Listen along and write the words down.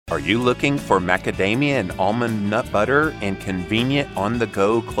Are you looking for macadamia and almond nut butter and convenient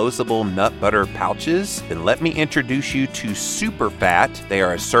on-the-go closable nut butter pouches? Then let me introduce you to Superfat. They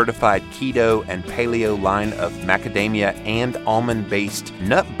are a certified keto and paleo line of macadamia and almond-based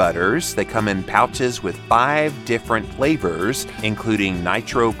nut butters. They come in pouches with 5 different flavors, including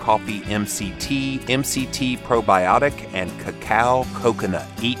Nitro Coffee MCT, MCT Probiotic, and Cacao Coconut.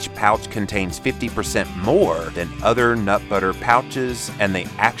 Each pouch contains 50% more than other nut butter pouches, and they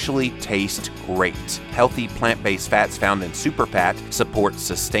actually taste great. Healthy plant-based fats found in Superfat support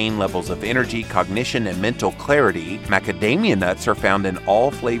sustained levels of energy, cognition, and mental clarity. Macadamia nuts are found in all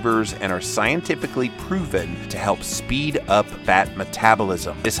flavors and are scientifically proven to help speed up fat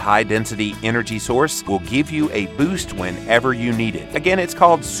metabolism. This high-density energy source will give you a boost whenever you need it. Again, it's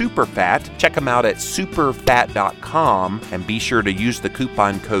called Superfat. Check them out at superfat.com and be sure to use the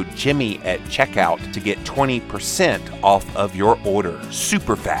coupon code Jimmy at checkout to get 20% off of your order.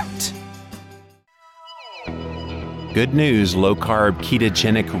 Superfat. Good news, low-carb,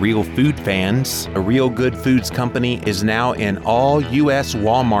 ketogenic Real Food fans. A Real Good Foods company is now in all U.S.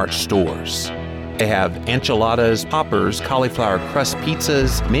 Walmart stores. They have enchiladas, poppers, cauliflower crust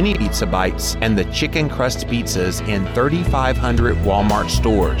pizzas, mini pizza bites, and the chicken crust pizzas in 3,500 Walmart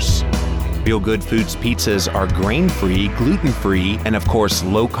stores. Real Good Foods pizzas are grain-free, gluten-free, and of course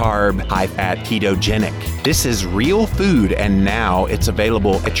low-carb, high-fat, ketogenic. This is real food, and now it's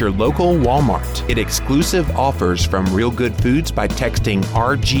available at your local Walmart. Get exclusive offers from Real Good Foods by texting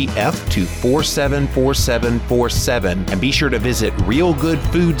RGF to 474747, and be sure to visit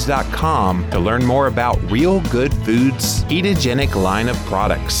realgoodfoods.com to learn more about Real Good Foods' ketogenic line of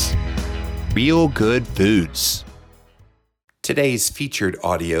products. Real Good Foods. Today's featured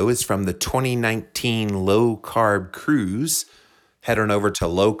audio is from the 2019 Low-Carb Cruise. Head on over to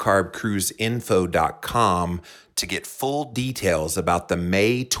lowcarbcruiseinfo.com to get full details about the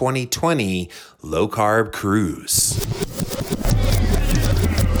May 2020 Low-Carb Cruise.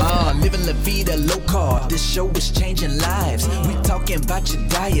 Living La Vida low carb. This show is changing lives. We talking about your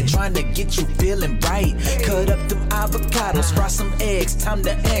diet, trying to get you feeling right. Cut up them avocados, fry some eggs. Time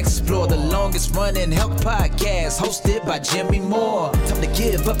to explore the longest running health podcast, hosted by Jimmy Moore. Time to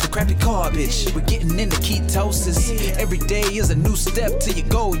give up the crappy garbage. We're getting into ketosis. Every day is a new step to your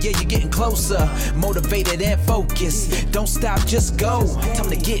goal. Yeah, you're getting closer, motivated and focused. Don't stop, just go.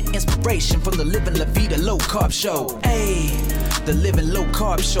 Time to get inspiration from the Living La Vida Low Carb Show. Hey, the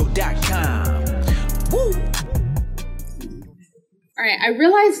livinglowcarbshow.com. Woo! All right, I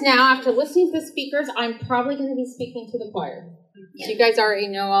realize now after listening to the speakers, I'm probably going to be speaking to the choir. So you guys already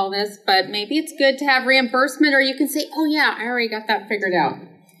know all this, but maybe it's good to have reimbursement, or you can say, oh yeah, I already got that figured out.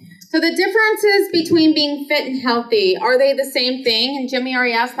 So the differences between being fit and healthy, are they the same thing? And Jimmy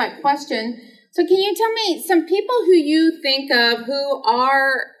already asked that question. So can you tell me some people who you think of who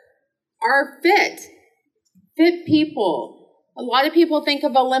are fit people? A lot of people think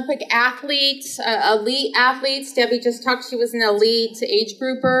of Olympic athletes, elite athletes. Debbie just talked, she was an elite age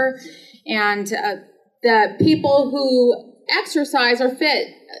grouper. And the people who exercise are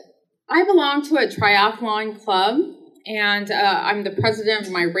fit. I belong to a triathlon club, and I'm the president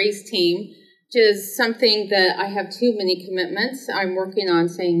of my race team, which is something that I have too many commitments. I'm working on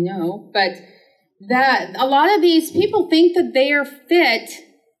saying no. But that a lot of these people think that they are fit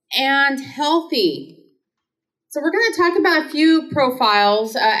and healthy. So we're going to talk about a few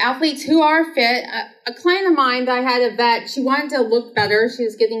profiles, athletes who are fit. A client of mine that I had a vet, she wanted to look better. She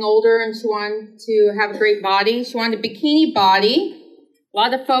was getting older and she wanted to have a great body. She wanted a bikini body. A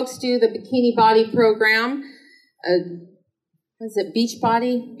lot of folks do the bikini body program. What is it, beach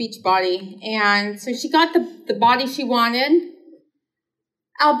body? Beach body. And so she got the body she wanted.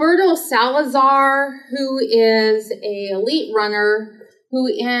 Alberto Salazar, who is an elite runner, who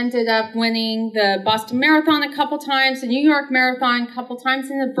ended up winning the Boston Marathon a couple times, the New York Marathon a couple times,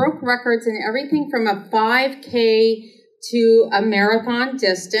 and it broke records in everything from a 5K to a marathon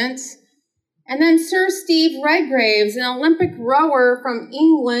distance. And then Sir Steve Redgraves, an Olympic rower from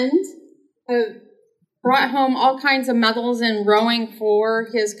England, brought home all kinds of medals in rowing for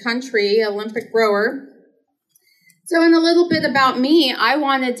his country, Olympic rower. So in a little bit about me, I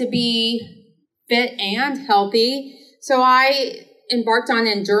wanted to be fit and healthy, so I embarked on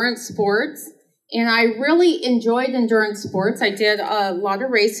endurance sports, and I really enjoyed endurance sports. I did a lot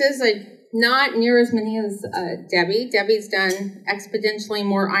of races, not near as many as Debbie. Debbie's done exponentially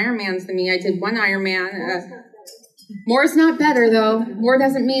more Ironmans than me. I did one Ironman. More is not better, though. More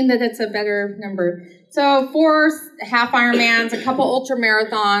doesn't mean that it's a better number. So 4 half Ironmans, a couple ultra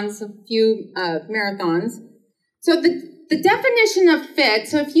marathons, a few marathons. So the definition of fit,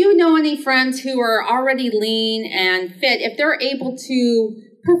 so if you know any friends who are already lean and fit, if they're able to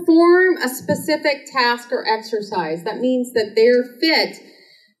perform a specific task or exercise. That means that they're fit.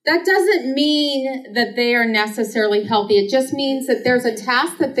 That doesn't mean that they are necessarily healthy. It just means that there's a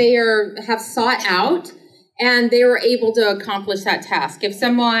task that they have sought out and they were able to accomplish that task. If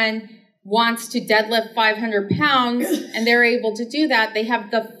someone wants to deadlift 500 pounds and they're able to do that, they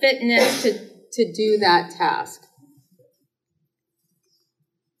have the fitness to do that task.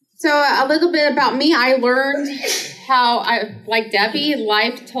 So a little bit about me. I learned how, like Debbie,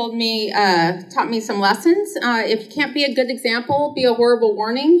 life taught me some lessons. If you can't be a good example, be a horrible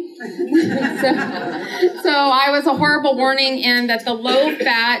warning. so I was a horrible warning, and that the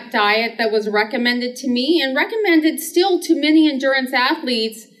low-fat diet that was recommended to me and recommended still to many endurance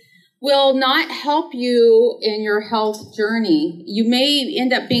athletes will not help you in your health journey. You may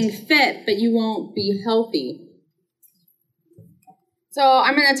end up being fit, but you won't be healthy. So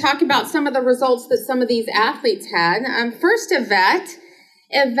I'm going to talk about some of the results that some of these athletes had. First, Yvette.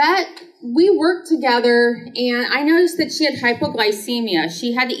 Yvette, we worked together, and I noticed that she had hypoglycemia.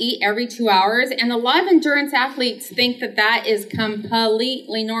 She had to eat every 2 hours, and a lot of endurance athletes think that that is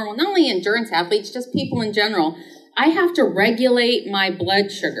completely normal. Not only endurance athletes, just people in general. I have to regulate my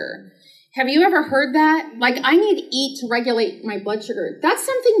blood sugar. Have you ever heard that? Like, I need to eat to regulate my blood sugar. That's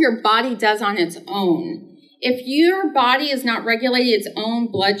something your body does on its own. If your body is not regulating its own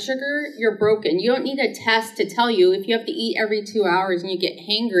blood sugar, you're broken. You don't need a test to tell you. If you have to eat every 2 hours and you get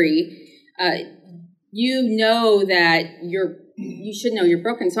hangry, you know that you should know you're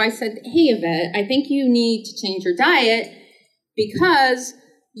broken. So I said, hey, Yvette, I think you need to change your diet because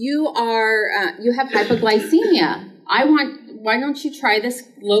you have hypoglycemia. Why don't you try this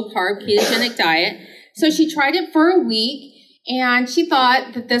low-carb ketogenic diet? So she tried it for a week. And she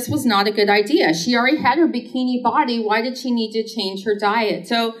thought that this was not a good idea. She already had her bikini body. Why did she need to change her diet?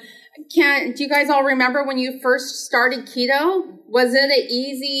 So do you guys all remember when you first started keto? Was it an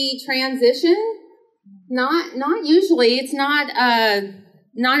easy transition? Not usually. It's not a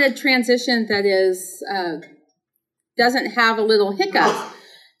transition that is doesn't have a little hiccup.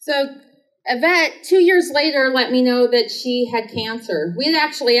 So Yvette, 2 years later, let me know that she had cancer. We had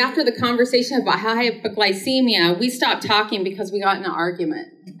actually, after the conversation about hypoglycemia, we stopped talking because we got in an argument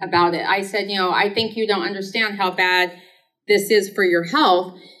about it. I said, I think you don't understand how bad this is for your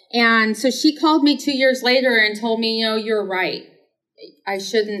health. And so she called me 2 years later and told me, you're right. I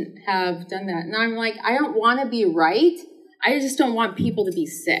shouldn't have done that. And I'm like, I don't want to be right. I just don't want people to be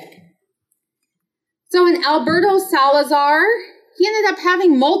sick. So in Alberto Salazar, he ended up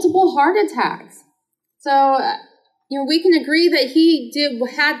having multiple heart attacks. So, we can agree that he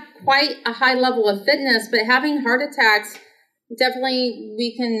had quite a high level of fitness, but having heart attacks, definitely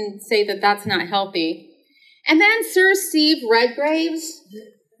we can say that that's not healthy. And then Sir Steve Redgrave's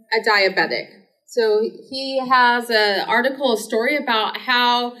a diabetic. So he has an article, a story about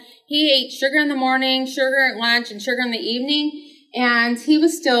how he ate sugar in the morning, sugar at lunch, and sugar in the evening, and he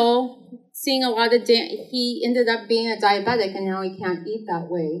was still seeing a lot of, he ended up being a diabetic, and now he can't eat that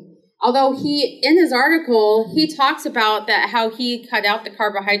way. Although in his article, he talks about that how he cut out the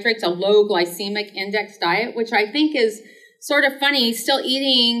carbohydrates, a low glycemic index diet, which I think is sort of funny. He's still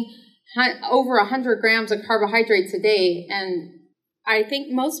eating over 100 grams of carbohydrates a day, and I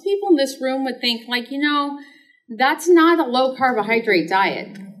think most people in this room would think, that's not a low carbohydrate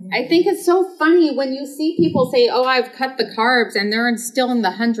diet. I think it's so funny when you see people say, oh, I've cut the carbs, and they're still in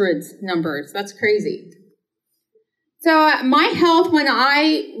the hundreds numbers. That's crazy. So my health, when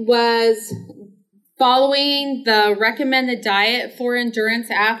I was following the recommended diet for endurance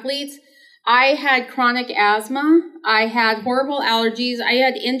athletes, I had chronic asthma. I had horrible allergies. I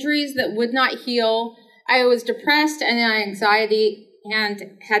had injuries that would not heal. I was depressed and had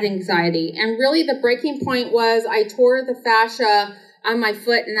anxiety. And really the breaking point was I tore the fascia on my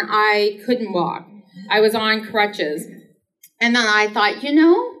foot and I couldn't walk. I was on crutches. And then I thought, I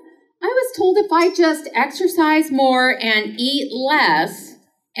was told if I just exercise more and eat less,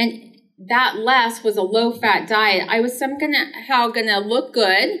 and that less was a low-fat diet, I was somehow going to look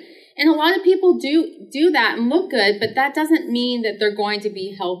good. And a lot of people do that and look good, but that doesn't mean that they're going to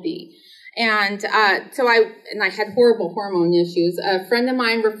be healthy. And so I had horrible hormone issues. A friend of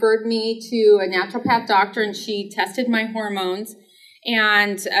mine referred me to a naturopath doctor, and she tested my hormones.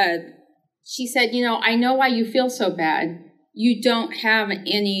 And she said, I know why you feel so bad. You don't have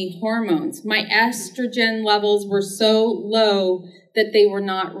any hormones. My estrogen levels were so low that they were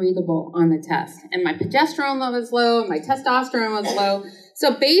not readable on the test. And my progesterone level was low, and my testosterone was low.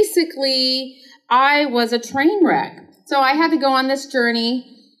 So basically, I was a train wreck. So I had to go on this journey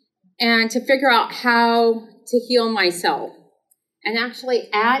and to figure out how to heal myself. And actually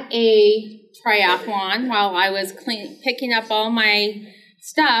at a triathlon, while I was picking up all my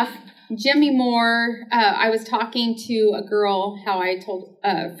stuff, Jimmy Moore, I was talking to a girl, how I told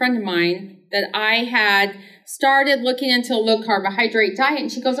a friend of mine that I had started looking into a low carbohydrate diet.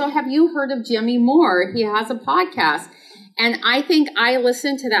 And she goes, oh, have you heard of Jimmy Moore? He has a podcast. And I think I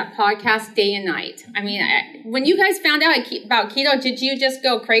listened to that podcast day and night. I mean, when you guys found out about keto, did you just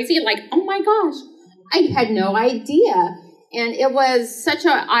go crazy? Like, oh my gosh, I had no idea. And it was such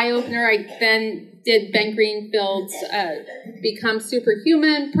an eye-opener. I then did Ben Greenfield's Become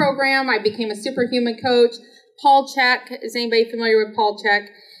Superhuman program. I became a superhuman coach. Paul CHEK, is anybody familiar with Paul CHEK?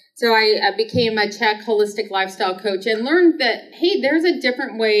 So I became a CHEK holistic lifestyle coach and learned that, hey, there's a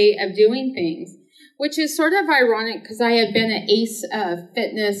different way of doing things, which is sort of ironic because I had been an ACE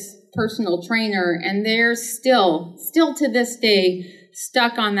fitness personal trainer, and they're still to this day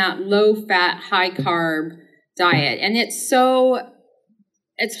stuck on that low-fat, high-carb diet. And it's so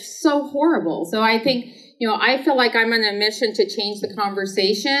horrible. So I think, I feel like I'm on a mission to change the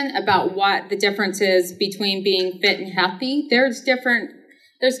conversation about what the difference is between being fit and healthy. There's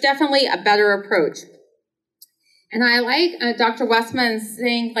definitely a better approach. And I like Dr. Westman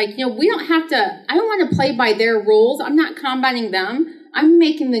saying, like, we don't have to, I don't want to play by their rules. I'm not combating them. I'm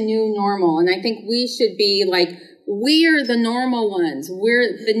making the new normal. And I think we should be like, we're the normal ones.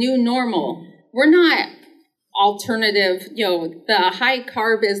 We're the new normal. We're not alternative, the high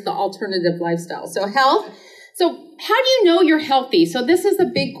carb is the alternative lifestyle. So health. So how do you know you're healthy? So this is a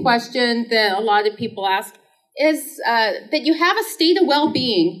big question that a lot of people ask, is that you have a state of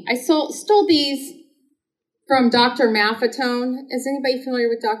well-being. I stole these from Dr. Maffetone. Is anybody familiar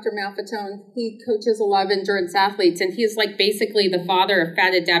with Dr. Maffetone? He coaches a lot of endurance athletes, and he's like basically the father of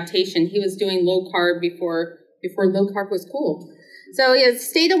fat adaptation. He was doing low carb before low carb was cool. So it's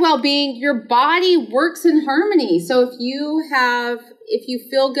state of well-being. Your body works in harmony. So if you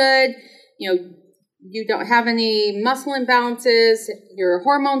feel good, you don't have any muscle imbalances, your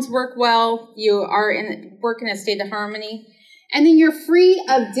hormones work well, you are work in a state of harmony. And then you're free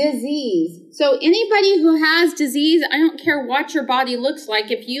of disease. So anybody who has disease, I don't care what your body looks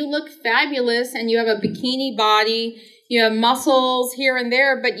like. If you look fabulous and you have a bikini body, you have muscles here and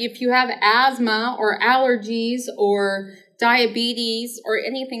there, but if you have asthma or allergies or diabetes or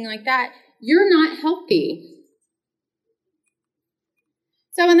anything like that, you're not healthy.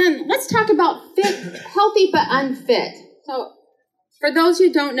 So, and then let's talk about healthy but unfit. So for those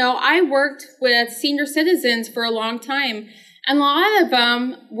who don't know, I worked with senior citizens for a long time. And a lot of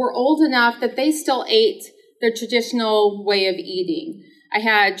them were old enough that they still ate their traditional way of eating. I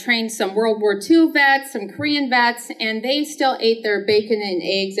had trained some World War II vets, some Korean vets, and they still ate their bacon and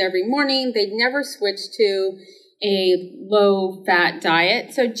eggs every morning. They'd never switched to a low-fat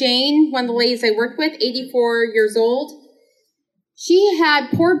diet. So Jane, one of the ladies I worked with, 84 years old, she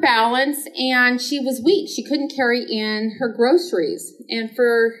had poor balance and she was weak. She couldn't carry in her groceries. And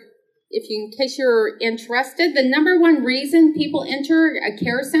in case you're interested, the number one reason people enter a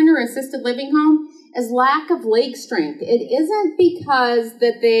care center, assisted living home, is lack of leg strength. It isn't because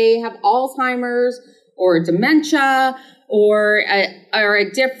that they have Alzheimer's or dementia or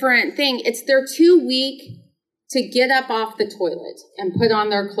a different thing. It's they're too weak to get up off the toilet and put on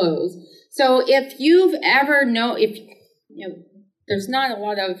their clothes. So if you've ever there's not a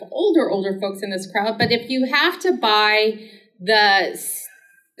lot of older folks in this crowd, but if you have to buy the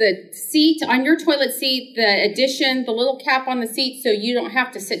seat on your toilet seat, the little cap on the seat so you don't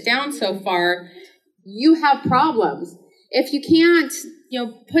have to sit down so far, you have problems. If you can't,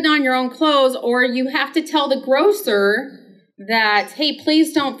 put on your own clothes, or you have to tell the grocer that, hey,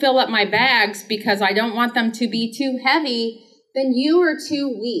 please don't fill up my bags because I don't want them to be too heavy, then you are too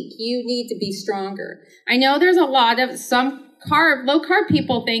weak. You need to be stronger. I know there's a lot of low carb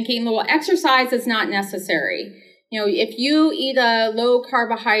people thinking, well, exercise is not necessary. If you eat a low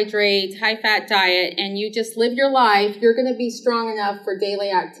carbohydrate, high fat diet and you just live your life, you're going to be strong enough for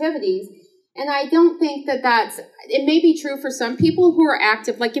daily activities. And I don't think it may be true for some people who are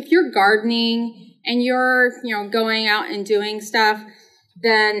active. Like if you're gardening and you're, going out and doing stuff,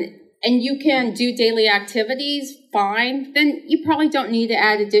 and you can do daily activities, fine, then you probably don't need to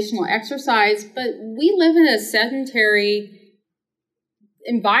add additional exercise. But we live in a sedentary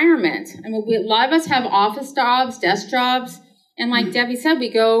environment. I mean, a lot of us have office jobs, desk jobs, and like Debbie said,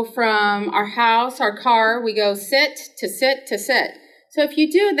 we go from our house, our car, we go sit to sit to sit. So if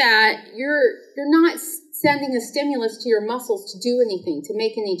you do that, you're not sending a stimulus to your muscles to do anything, to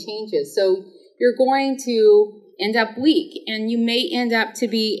make any changes. So you're going to end up weak, and you may end up to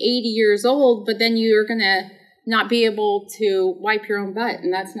be 80 years old, but then you're going to not be able to wipe your own butt,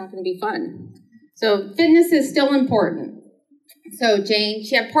 and that's not going to be fun. So fitness is still important. So Jane,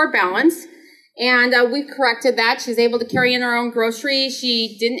 she had poor balance, And we've corrected that. She's able to carry in her own groceries.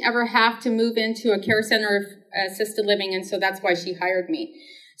 She didn't ever have to move into a care center of assisted living, and so that's why she hired me.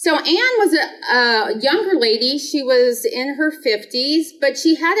 So Anne was a younger lady. She was in her 50s, but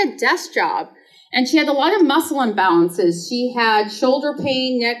she had a desk job, and she had a lot of muscle imbalances. She had shoulder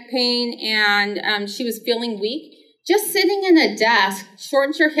pain, neck pain, and she was feeling weak. Just sitting in a desk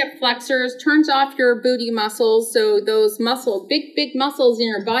shortens your hip flexors, turns off your booty muscles, so those muscles, big muscles in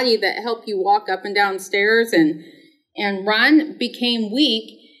your body that help you walk up and down stairs and run, became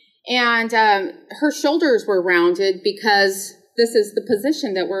weak. And her shoulders were rounded because this is the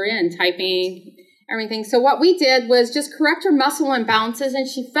position that we're in, typing, everything. So what we did was just correct her muscle imbalances, and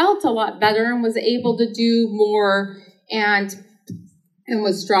she felt a lot better and was able to do more and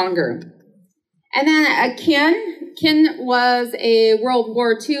was stronger. And then Ken was a World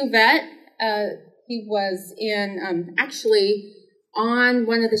War II vet. He was in actually on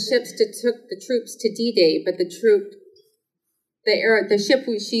one of the ships that took the troops to D-Day, but the ship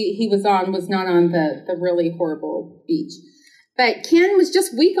he was on was not on the really horrible beach. But Ken was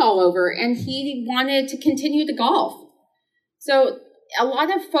just weak all over, and he wanted to continue to golf. So a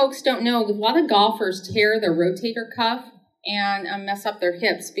lot of folks don't know, a lot of golfers tear their rotator cuff and mess up their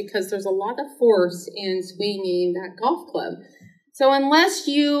hips because there's a lot of force in swinging that golf club. So unless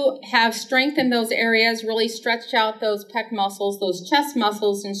you have strengthened those areas, really stretched out those pec muscles, those chest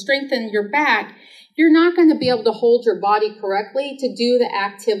muscles, and strengthened your back, you're not going to be able to hold your body correctly to do the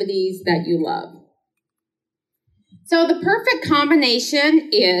activities that you love. So the perfect combination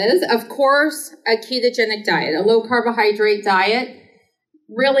is, of course, a ketogenic diet, a low carbohydrate diet.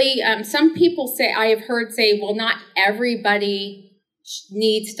 Really, some people I have heard say, well, not everybody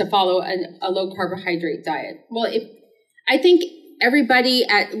needs to follow a low carbohydrate diet. Well, I think everybody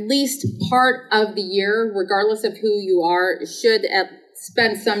at least part of the year, regardless of who you are, should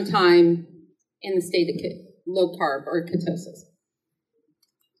spend some time in the state of low carb or ketosis.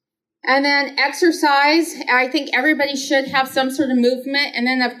 And then exercise, I think everybody should have some sort of movement. And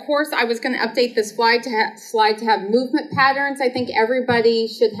then, of course, I was going to update this slide to have movement patterns. I think everybody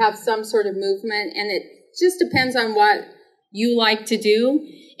should have some sort of movement, and it just depends on what you like to do.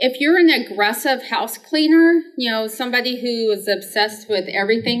 If you're an aggressive house cleaner, somebody who is obsessed with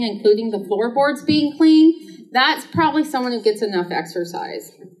everything, including the floorboards being clean, that's probably someone who gets enough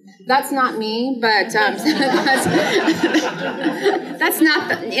exercise. That's not me, but that's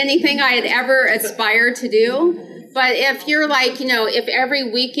not anything I had ever aspired to do. But if you're like, if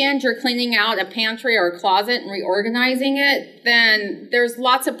every weekend you're cleaning out a pantry or a closet and reorganizing it, then there's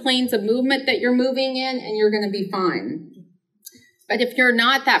lots of planes of movement that you're moving in, and you're going to be fine. But if you're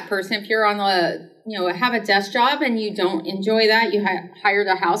not that person, if you're on have a desk job and you don't enjoy that, you hired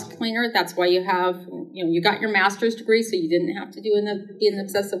a house cleaner. That's why you have, you got your master's degree, so you didn't have to be an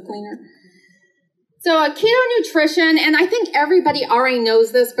obsessive cleaner. So keto nutrition, and I think everybody already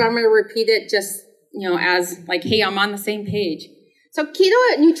knows this, but I'm going to repeat it just, as like, hey, I'm on the same page. So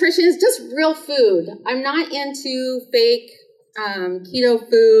keto nutrition is just real food. I'm not into fake keto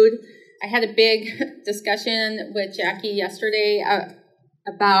food. I had a big discussion with Jackie yesterday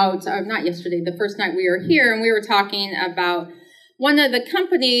the first night we were here, and we were talking about one of the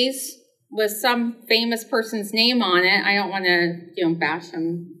companies with some famous person's name on it. I don't want to, bash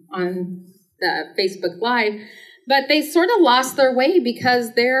them on the Facebook Live, but they sort of lost their way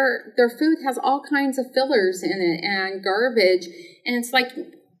because their food has all kinds of fillers in it and garbage. And it's like,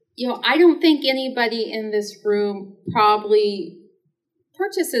 I don't think anybody in this room probably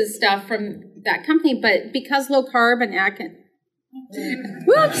purchases stuff from that company, but because low carb and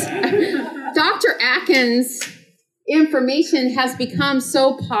Dr. Atkins' information has become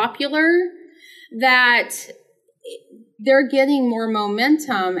so popular that they're getting more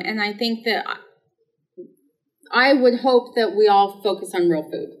momentum, and I think that I would hope that we all focus on real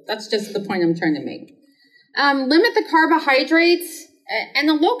food. That's just the point I'm trying to make. Limit the carbohydrates, and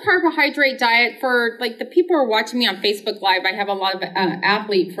a low carbohydrate diet for like the people who are watching me on Facebook Live. I have a lot of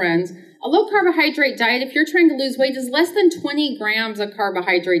athlete friends. A low carbohydrate diet, if you're trying to lose weight, is less than 20 grams of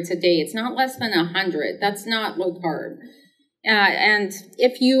carbohydrates a day. It's not less than 100. That's not low carb. And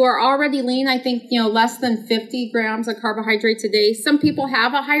if you are already lean, I think, less than 50 grams of carbohydrates a day. Some people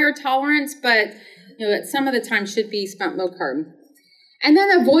have a higher tolerance, but, some of the time should be spent low carb. And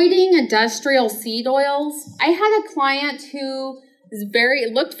then avoiding industrial seed oils. I had a client who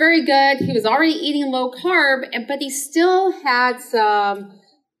looked very good. He was already eating low carb, but he still had some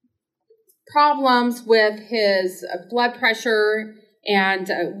problems with his blood pressure, and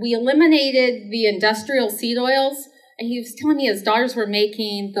we eliminated the industrial seed oils. And he was telling me his daughters were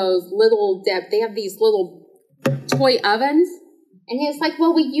making those they have these little toy ovens, And he was like,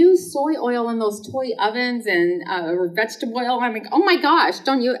 well, we use soy oil in those toy ovens and or vegetable oil. I'm like, oh my gosh,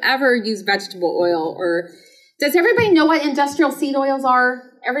 don't you ever use vegetable oil? Or does everybody know what industrial seed oils are?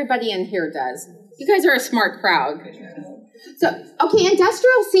 Everybody in here does. You guys are a smart crowd. So, okay,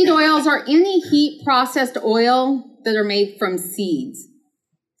 industrial seed oils are any heat processed oil that are made from seeds.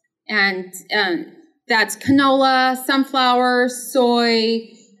 And that's canola, sunflower, soy,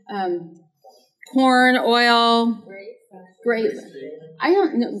 corn oil, grape. I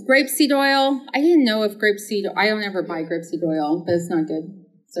don't know, grapeseed oil. I didn't know if I don't ever buy grapeseed oil, but it's not good.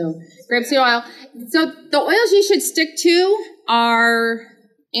 So grapeseed oil. So the oils you should stick to are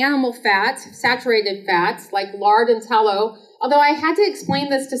animal fats, saturated fats, like lard and tallow. Although I had to explain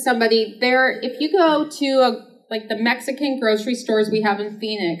this to somebody, if you go to like the Mexican grocery stores we have in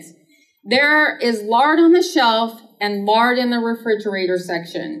Phoenix, there is lard on the shelf and lard in the refrigerator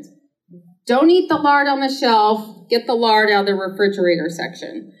section. Don't eat the lard on the shelf. Get the lard out of the refrigerator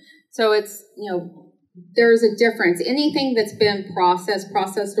section. So it's, there's a difference. Anything that's been processed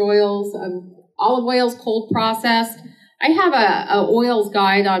oils, olive oils, cold processed. I have a oils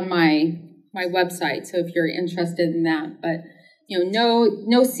guide on my website, so if you're interested in that. But,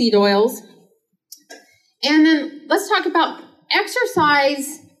 no seed oils. And then let's talk about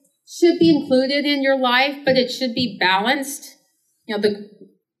exercise. Should be included in your life, but it should be balanced.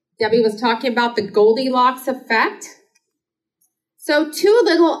 Debbie was talking about the Goldilocks effect. So too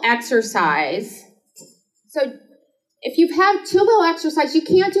little exercise. So if you have too little exercise, you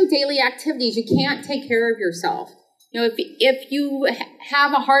can't do daily activities. You can't take care of yourself. If you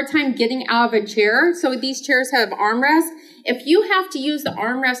have a hard time getting out of a chair, so these chairs have armrests. If you have to use the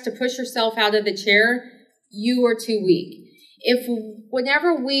armrest to push yourself out of the chair, you are too weak.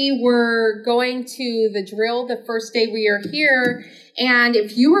 Whenever we were going to the drill the first day we are here, and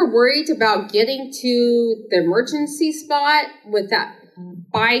if you were worried about getting to the emergency spot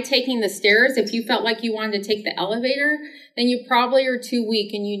by taking the stairs, if you felt like you wanted to take the elevator, then you probably are too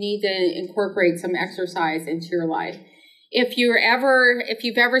weak and you need to incorporate some exercise into your life. If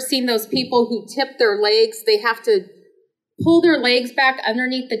you've ever seen those people who tip their legs, they have to pull their legs back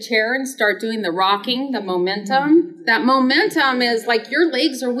underneath the chair and start doing the rocking, the momentum. That momentum is like your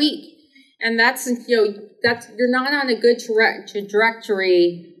legs are weak. And that's you're not on a good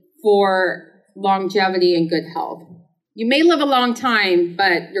trajectory for longevity and good health. You may live a long time,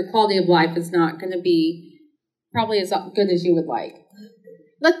 but your quality of life is not going to be probably as good as you would like.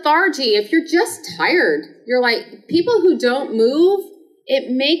 Lethargy, if you're just tired, you're like, people who don't move,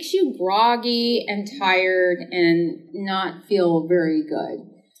 it makes you groggy and tired and not feel very good.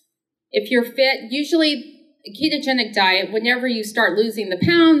 If you're fit, usually a ketogenic diet, whenever you start losing the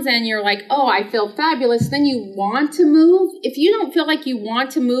pounds and you're like, oh, I feel fabulous, then you want to move. If you don't feel like you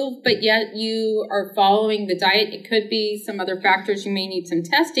want to move, but yet you are following the diet, it could be some other factors. You may need some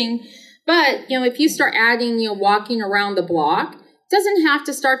testing. But, if you start adding, walking around the block, it doesn't have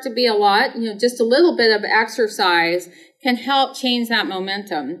to start to be a lot. Just a little bit of exercise can help change that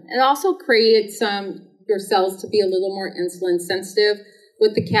momentum. It also creates your cells to be a little more insulin sensitive,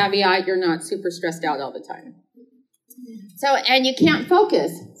 with the caveat you're not super stressed out all the time. So, and you can't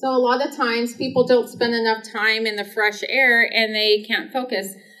focus. So a lot of times people don't spend enough time in the fresh air and they can't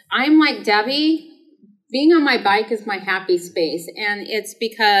focus. I'm like Debbie. Being on my bike is my happy space. And it's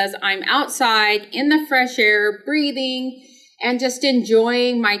because I'm outside in the fresh air, breathing, and just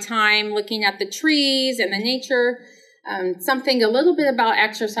enjoying my time looking at the trees and the nature. Something a little bit about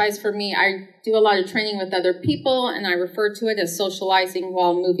exercise for me, I do a lot of training with other people, and I refer to it as socializing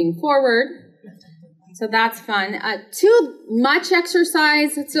while moving forward. So that's fun. Too much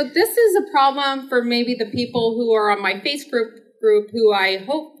exercise. So this is a problem for maybe the people who are on my Facebook group, who I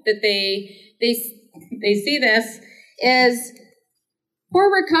hope that they see this, is poor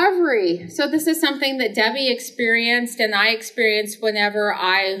recovery. So this is something that Debbie experienced and I experienced whenever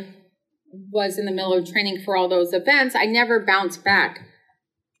I was in the middle of training for all those events. I never bounced back.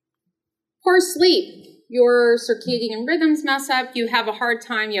 Poor sleep. Your circadian rhythms mess up. You have a hard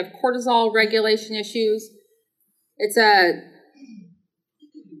time. You have cortisol regulation issues. It's the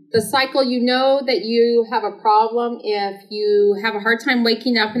cycle. You know that you have a problem if you have a hard time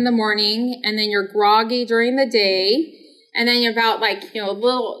waking up in the morning and then you're groggy during the day. And then you're about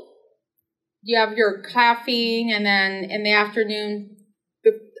you have your caffeine, and then in the afternoon,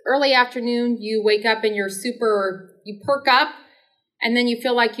 early afternoon, you wake up and you perk up, and then you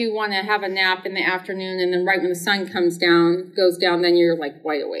feel like you want to have a nap in the afternoon, and then right when the sun goes down, then you're like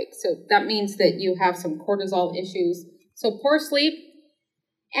wide awake. So that means that you have some cortisol issues. So poor sleep.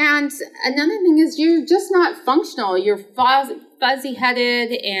 And another thing is you're just not functional. You're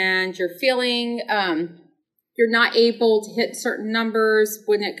fuzzy-headed, and you're you're not able to hit certain numbers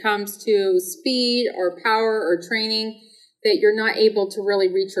when it comes to speed or power or training, that you're not able to really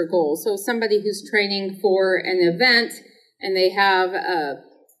reach your goal. So somebody who's training for an event and they have a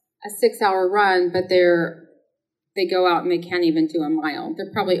 6-hour run, but they go out and they can't even do a mile,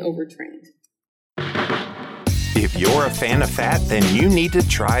 they're probably overtrained. If you're a fan of fat, then you need to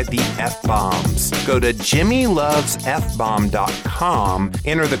try the F-Bombs. Go to JimmyLovesFBomb.com,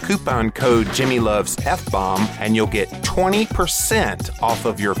 enter the coupon code JimmyLovesFBomb, and you'll get 20% off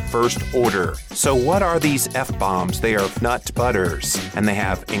of your first order. So what are these F-Bombs? They are nut butters, and they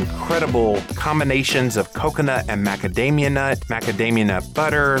have incredible combinations of coconut and macadamia nut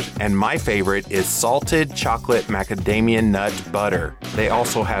butter, and my favorite is salted chocolate macadamia nut butter. They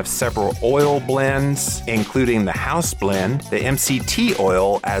also have several oil blends, including the house blend, the MCT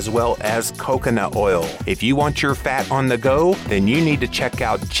oil, as well as coconut oil. If you want your fat on the go, then you need to check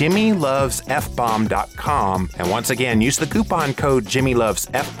out JimmyLovesFBomb.com. And once again, use the coupon code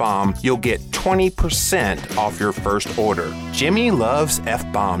JimmyLovesFBomb. You'll get 20% off your first order.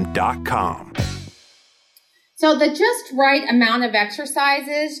 JimmyLovesFBomb.com. So the just right amount of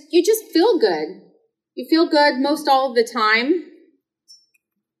exercises, you just feel good. You feel good most all of the time.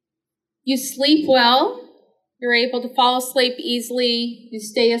 You sleep well. You're able to fall asleep easily. You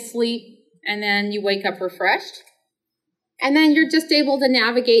stay asleep, and then you wake up refreshed. And then you're just able to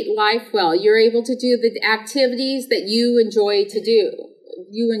navigate life well. You're able to do the activities that you enjoy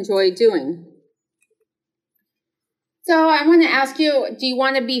doing. So I want to ask you, do you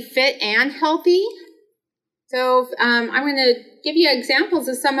want to be fit and healthy? So I'm going to give you examples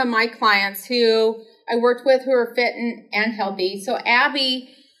of some of my clients who I worked with who are fit and healthy. So Abby,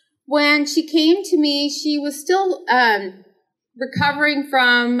 when she came to me, she was still recovering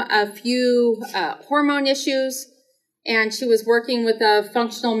from a few hormone issues, and she was working with a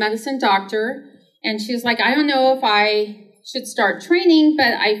functional medicine doctor, and she was like, I don't know if I should start training,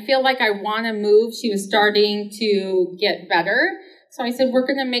 but I feel like I want to move. She was starting to get better. So I said, we're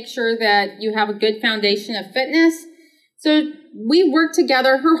going to make sure that you have a good foundation of fitness. So we worked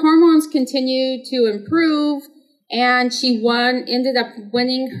together. Her hormones continued to improve, and she ended up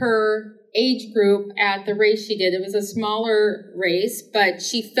winning her age group at the race she did. It was a smaller race, but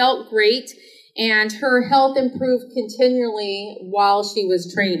she felt great, and her health improved continually while she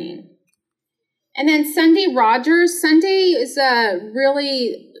was training. And then Sunday Rogers. Sunday is a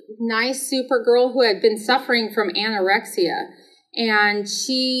really nice super girl who had been suffering from anorexia, and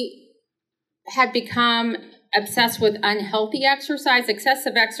she had become obsessed with unhealthy exercise,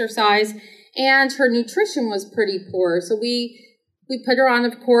 excessive exercise, and her nutrition was pretty poor. So we put her on,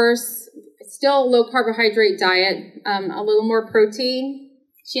 of course, still low carbohydrate diet, a little more protein.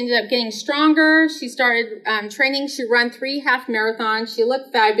 She ended up getting stronger. She started training. She ran 3 half marathons. She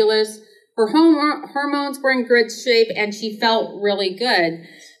looked fabulous. Her hormones were in good shape, and she felt really good.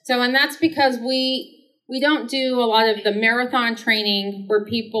 So, and that's because we don't do a lot of the marathon training where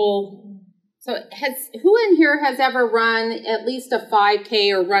people. So, who in here has ever run at least a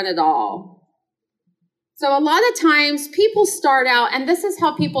 5K or run at all? So a lot of times people start out, and this is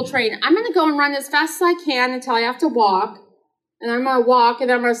how people train. I'm going to go and run as fast as I can until I have to walk. And I'm going to walk, and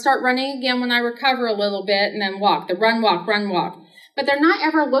then I'm going to start running again when I recover a little bit, and then walk. The run, walk, run, walk. But they're not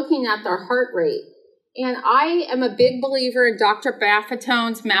ever looking at their heart rate. And I am a big believer in Dr.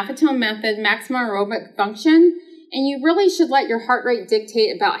 Maffetone's Maffetone method, maximum aerobic function. And you really should let your heart rate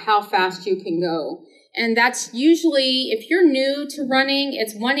dictate about how fast you can go. And that's usually, if you're new to running,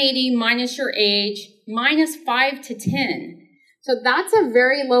 it's 180 minus your age, minus 5 to 10. So that's a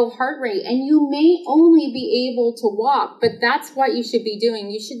very low heart rate, and you may only be able to walk, but that's what you should be doing.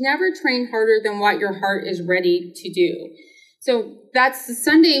 You should never train harder than what your heart is ready to do. So that's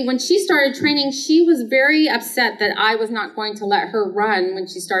Sunday. When she started training, she was very upset that I was not going to let her run when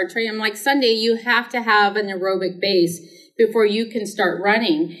she started training. I'm like, Sunday, you have to have an aerobic base before you can start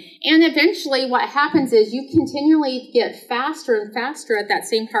running. And eventually what happens is you continually get faster and faster at that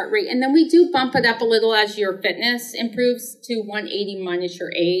same heart rate. And then we do bump it up a little as your fitness improves to 180 minus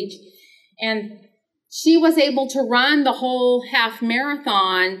your age. And she was able to run the whole half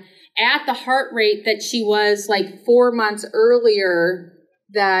marathon at the heart rate that she was like 4 months earlier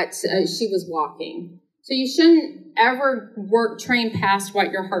that she was walking. So you shouldn't ever train past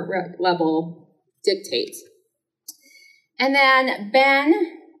what your heart rate level dictates. And then Ben,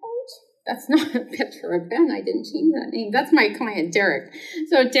 that's not a picture of Ben. I didn't change that name. That's my client, Derek.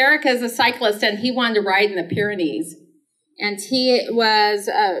 So Derek is a cyclist, and he wanted to ride in the Pyrenees. And he was,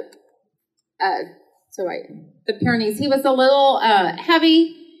 the Pyrenees, he was a little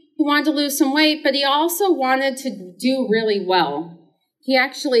heavy. He wanted to lose some weight, but he also wanted to do really well. he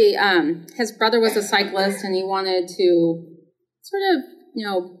actually, his brother was a cyclist, and he wanted to sort of,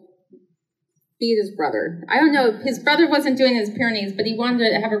 beat his brother. I don't know, his brother wasn't doing his Pyrenees, but he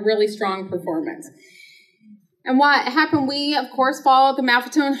wanted to have a really strong performance. And what happened, we, of course, followed the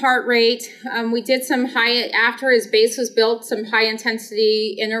Maffetone heart rate. We did some after his base was built, some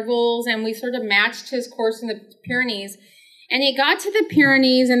high-intensity intervals, and we sort of matched his course in the Pyrenees. And he got to the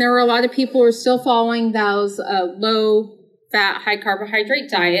Pyrenees, and there were a lot of people who were still following those low-fat, high-carbohydrate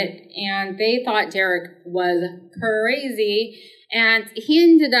diet, and they thought Derek was crazy. And he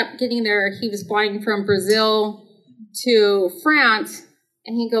ended up getting there. He was flying from Brazil to France,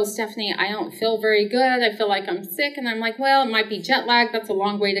 and he goes, Stephanie, I don't feel very good. I feel like I'm sick. And I'm like, well, it might be jet lag. That's a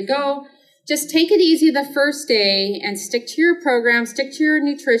long way to go. Just take it easy the first day and stick to your program, stick to your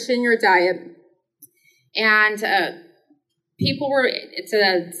nutrition, your diet. And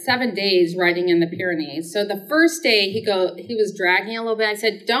it's 7 days riding in the Pyrenees. So the first day he was dragging a little bit. I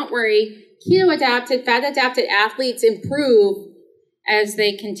said, don't worry, keto adapted, fat adapted athletes improve as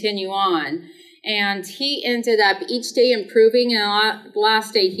they continue on. And he ended up each day improving, and the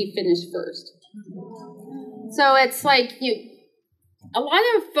last day he finished first. So it's like a lot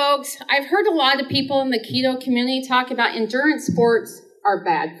of folks, I've heard a lot of people in the keto community talk about endurance sports are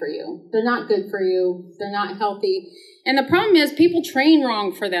bad for you. They're not good for you. They're not healthy. And the problem is people train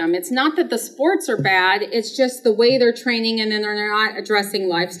wrong for them. It's not that the sports are bad. It's just the way they're training, and then they're not addressing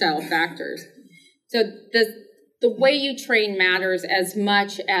lifestyle factors. So the way you train matters as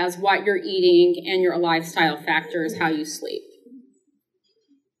much as what you're eating, and your lifestyle factors, how you sleep.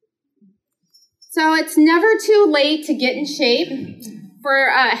 So it's never too late to get in shape.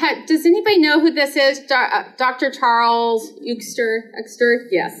 Does anybody know who this is? Dr. Charles Uxter?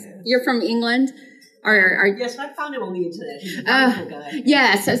 Yes. You're from England? Yes, I found him on the internet. He's a wonderful guy.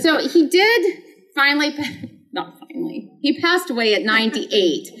 Yes. So he did he passed away at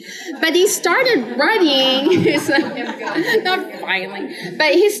 98, but he started running,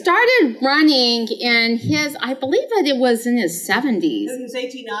 but he started running I believe that it was in his 70s. He was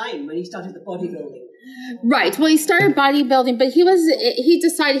 89 when he started the bodybuilding. Right. Well, he started bodybuilding, but he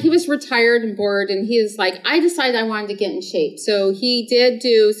decided, he was retired and bored, and he was like, I decided I wanted to get in shape. So he did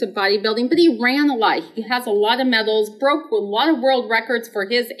do some bodybuilding, but he ran a lot. He has a lot of medals, broke a lot of world records for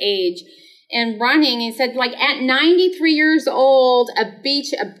his age. And running, he said, at 93 years old, a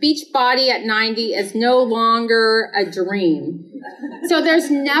beach body at 90 is no longer a dream. So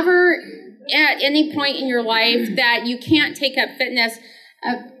there's never at any point in your life that you can't take up fitness.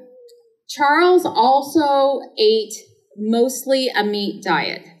 Charles also ate mostly a meat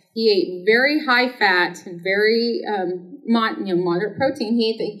diet. He ate very high fat, very moderate protein.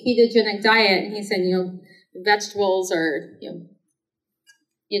 He ate the ketogenic diet, and he said, vegetables are,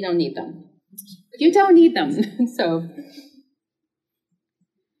 you don't need them. You don't need them. So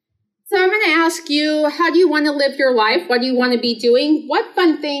I'm going to ask you, how do you want to live your life? What do you want to be doing? What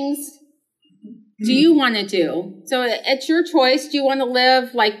fun things do you want to do? So it's your choice. Do you want to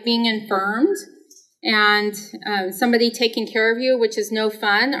live like being infirmed and somebody taking care of you, which is no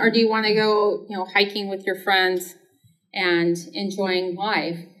fun? Or do you want to go, hiking with your friends and enjoying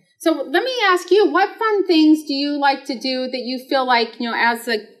life? So let me ask you, what fun things do you like to do that you feel like, as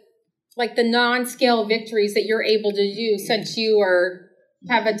the non-scale victories that you're able to do since you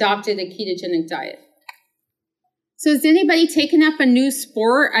have adopted a ketogenic diet? So has anybody taken up a new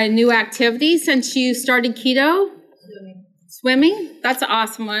sport, a new activity since you started keto? Swimming? That's an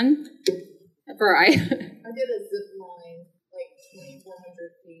awesome one. I did a zip line,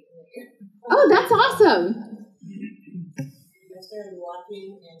 2,400 feet in the air. Oh, that's awesome. I started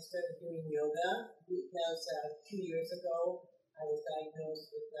walking and started doing yoga because 2 years ago I was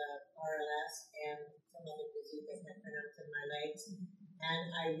diagnosed with RLS and some other disease I can't pronounce in my legs. And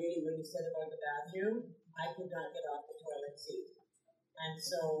when you said about the bathroom, I could not get off the toilet seat. And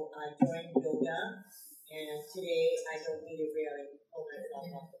so I joined yoga, and today I don't need to really pull myself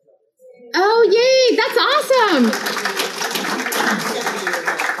off the toilet seat. Oh, yay! That's awesome!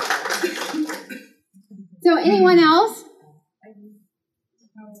 So anyone else?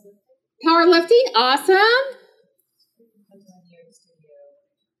 Powerlifting? Awesome!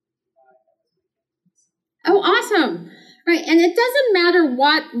 Oh, awesome. Right. And it doesn't matter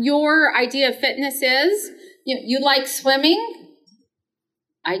what your idea of fitness is. You like swimming.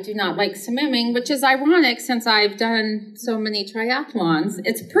 I do not like swimming, which is ironic since I've done so many triathlons.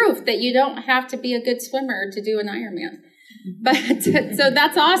 It's proof that you don't have to be a good swimmer to do an Ironman. But so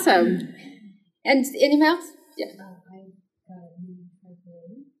that's awesome. And anyone else? Yeah. I got a new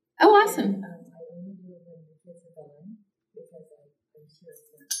trampoline. Oh, awesome. I only do it when the kids are gone because I'm sure it's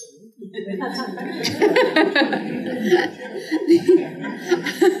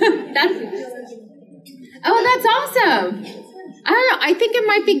That's awesome. I don't know. I think it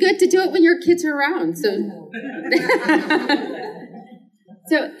might be good to do it when your kids are around. So,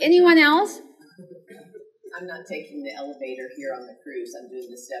 so anyone else? I'm not taking the elevator here on the cruise. I'm doing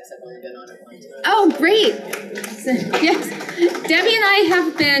the steps. I've only been on it one time. Oh, great. So, yes. Debbie and I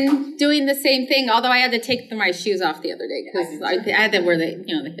have been doing the same thing, although I had to take my shoes off the other day because I had to wear the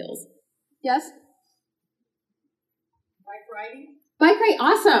heels. Yes? Bike riding? Bike riding,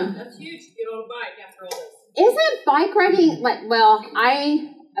 awesome. That's huge to get on a bike after all this. Isn't bike riding,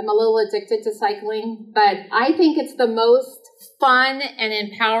 I am a little addicted to cycling, but I think it's the most fun and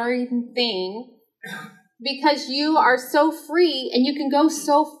empowering thing because you are so free and you can go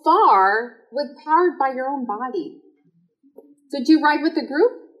so far powered by your own body. So do you ride with a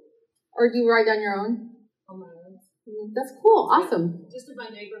group or do you ride on your own? On my own. That's cool. Awesome. Just in my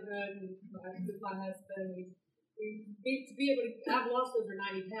neighborhood and with my husband. To be able to, I've lost over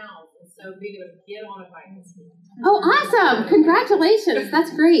 90 pounds, and so being able to get on a bike is cool. Oh, awesome. Congratulations.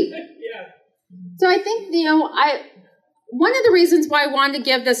 That's great. Yeah. So I think, one of the reasons why I wanted to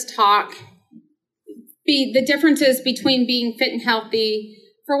give this talk be the differences between being fit and healthy.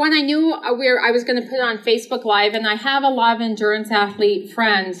 For one, I knew I was going to put it on Facebook Live, and I have a lot of endurance athlete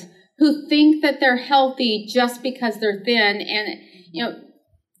friends who think that they're healthy just because they're thin, and,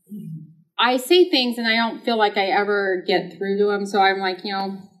 I say things and I don't feel like I ever get through to them. So I'm like,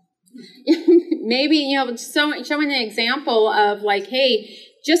 maybe, showing an example of hey,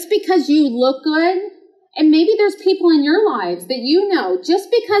 just because you look good, and maybe there's people in your lives that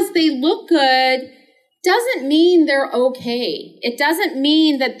just because they look good doesn't mean they're okay. It doesn't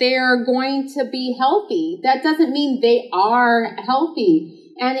mean that they're going to be healthy. That doesn't mean they are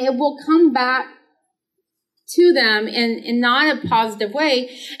healthy. And it will come back to them in not a positive way.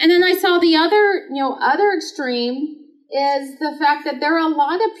 And then I saw the other extreme is the fact that there are a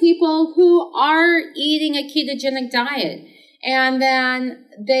lot of people who are eating a ketogenic diet, and then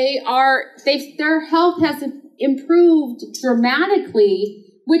their health has improved dramatically,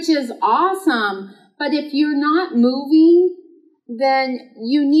 which is awesome. But if you're not moving, then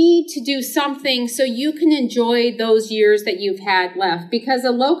you need to do something so you can enjoy those years that you've had left, because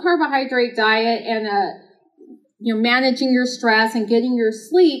a low carbohydrate diet and managing your stress and getting your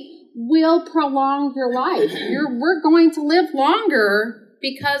sleep will prolong your life. We're going to live longer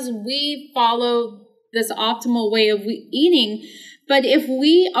because we follow this optimal way of eating. But if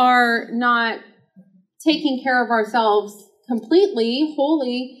we are not taking care of ourselves completely,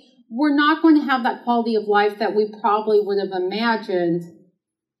 wholly, we're not going to have that quality of life that we probably would have imagined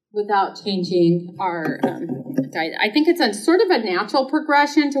without changing our diet. I think it's a sort of a natural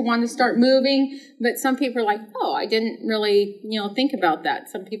progression to want to start moving, but some people are like, oh, I didn't really, think about that.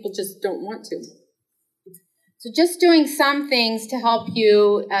 Some people just don't want to. So just doing some things to help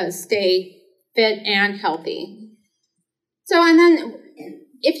you stay fit and healthy. So, and then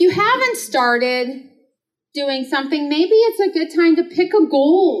if you haven't started doing something, maybe it's a good time to pick a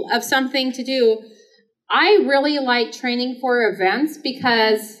goal of something to do. I really like training for events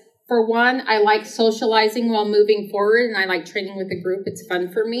because, for one, I like socializing while moving forward, and I like training with a group. It's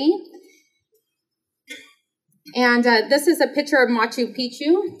fun for me. And this is a picture of Machu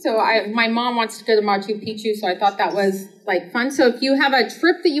Picchu. So my mom wants to go to Machu Picchu, so I thought that was fun. So if you have a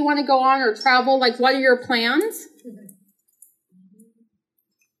trip that you want to go on or travel, what are your plans?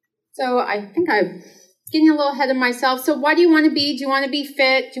 So I think I'm getting a little ahead of myself. So what do you want to be? Do you want to be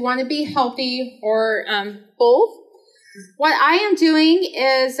fit? Do you want to be healthy, or both? What I am doing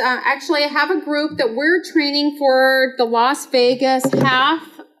is actually I have a group that we're training for the Las Vegas half.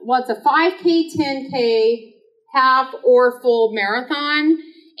 Well, it's a 5K, 10K, half or full marathon.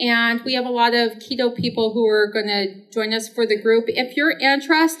 And we have a lot of keto people who are going to join us for the group. If you're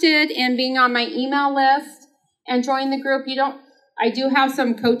interested in being on my email list and join the group, I do have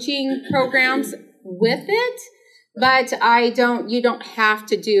some coaching programs with it, but you don't have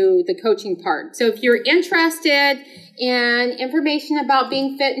to do the coaching part. So if you're interested in information about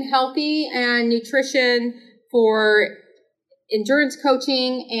being fit and healthy and nutrition for endurance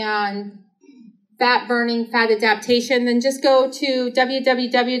coaching and fat burning, fat adaptation, then just go to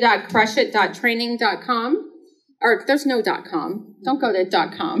www.crushit.training.com. Or there's no .com. Don't go to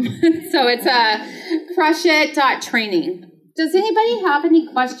 .com. So it's crushit.training. Does anybody have any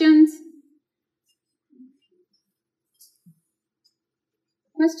questions?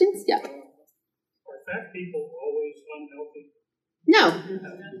 Questions? Yeah. Are fat people always unhealthy? No.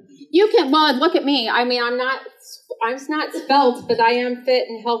 You can, look at me. I mean, I'm not svelte, but I am fit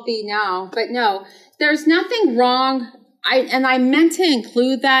and healthy now. But no, there's nothing wrong I meant to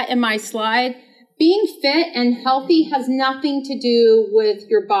include that in my slide. Being fit and healthy has nothing to do with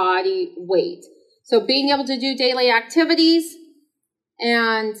your body weight. So being able to do daily activities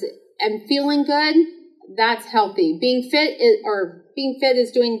and feeling good, that's healthy. Being fit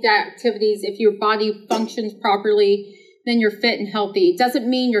is doing activities. If your body functions properly, then you're fit and healthy. It doesn't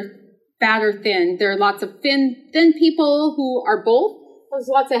mean you're fat or thin. There are lots of thin people who are both. There's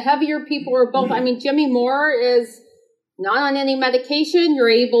lots of heavier people who are both. I mean, Jimmy Moore is not on any medication. You're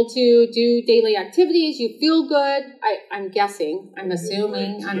able to do daily activities. You feel good. I'm guessing. I'm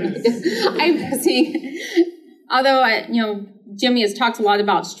assuming. I'm guessing. Although, Jimmy has talked a lot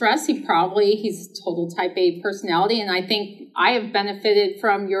about stress. He's total type A personality. And I think I have benefited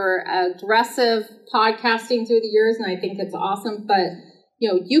from your aggressive podcasting through the years. And I think it's awesome. But,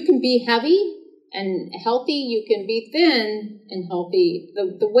 you can be heavy and healthy. You can be thin and healthy.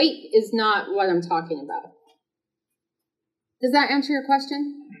 The weight is not what I'm talking about. Does that answer your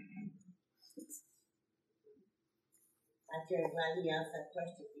question? Actually, I'm glad you asked that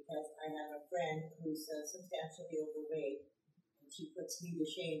question because I have a friend who's substantially overweight, and she puts me to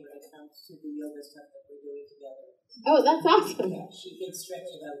shame when it comes to the yoga stuff that we're doing together. Oh, that's awesome. Yeah, she can stretch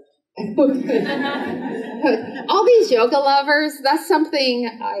it out. All these yoga lovers, that's something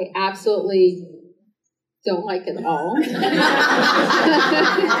I absolutely don't like at all.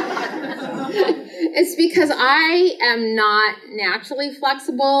 It's because I am not naturally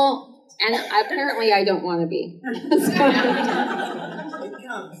flexible, and apparently I don't want to be. It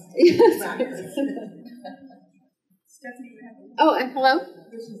comes. Yes. Oh, and hello?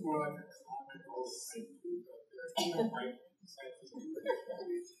 This is more like a comical thing.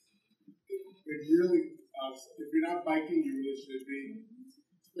 It really, if you're not biking, you really should be,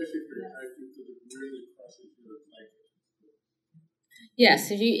 especially if you're type 2, because it really crushes your glycogen. Yes,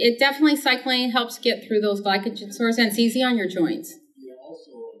 it definitely, cycling helps get through those glycogen stores, and it's easy on your joints. Yeah,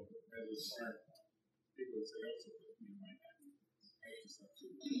 also, as a start, people say also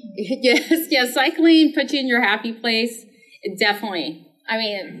Yes, cycling puts you in your happy place. It definitely. I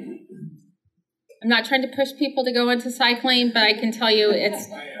mean, I'm not trying to push people to go into cycling, but I can tell you it's...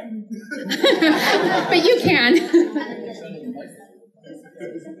 But you can.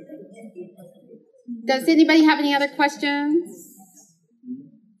 Does anybody have any other questions?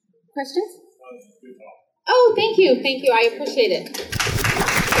 Questions? Oh, thank you. I appreciate it.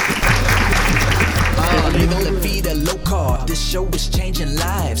 Living La Vida Low-Carb, this show is changing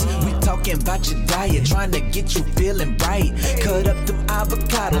lives. We talking about your diet, trying to get you feeling right. Cut up them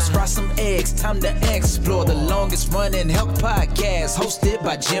avocados, fry some eggs, time to explore the longest running health podcast, hosted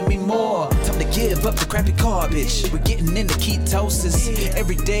by Jimmy Moore. Time to give up the crappy garbage, we're getting into ketosis.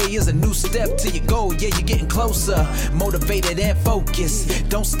 Every day is a new step to your goal, yeah, you're getting closer. Motivated and focused,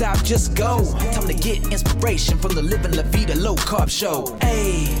 don't stop, just go. Time to get inspiration from the Living La Vida Low-Carb show.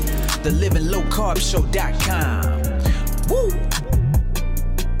 Hey, the livinglowcarbshow.com. Woo!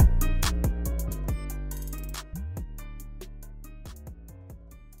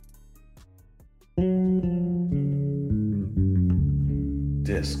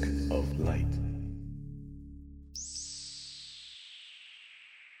 Disc of light.